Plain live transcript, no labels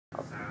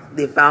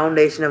the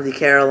foundation of the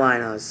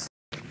Carolinas.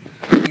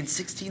 In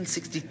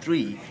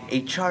 1663,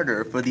 a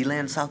charter for the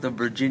land south of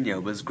Virginia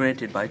was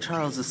granted by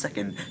Charles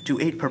II to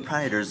 8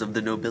 proprietors of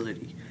the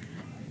nobility.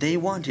 They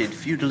wanted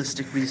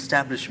feudalistic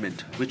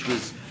reestablishment, which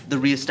was the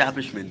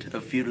reestablishment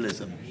of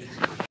feudalism.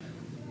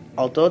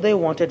 Although they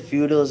wanted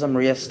feudalism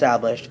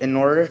reestablished, in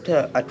order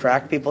to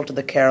attract people to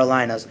the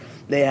Carolinas,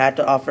 they had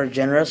to offer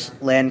generous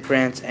land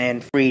grants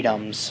and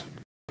freedoms.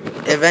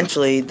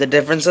 Eventually, the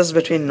differences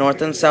between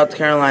North and South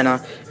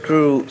Carolina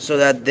grew so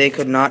that they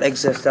could not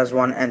exist as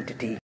one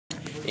entity.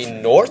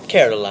 In North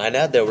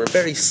Carolina, there were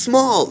very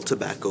small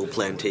tobacco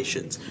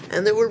plantations,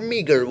 and there were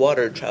meager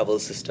water travel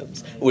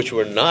systems, which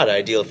were not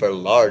ideal for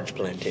large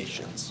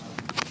plantations.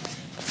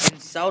 In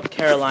South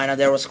Carolina,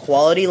 there was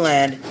quality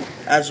land,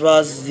 as well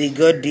as the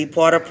good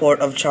deepwater port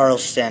of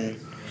Charleston.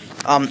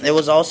 It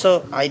was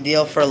also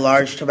ideal for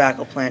large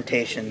tobacco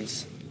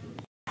plantations.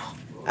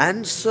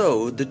 And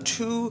so, the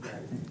two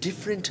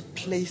different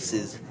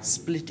places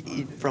split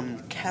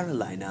from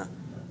Carolina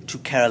to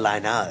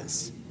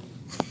Carolinas.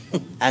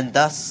 And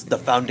thus, the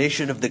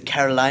foundation of the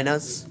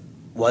Carolinas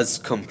was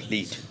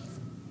complete.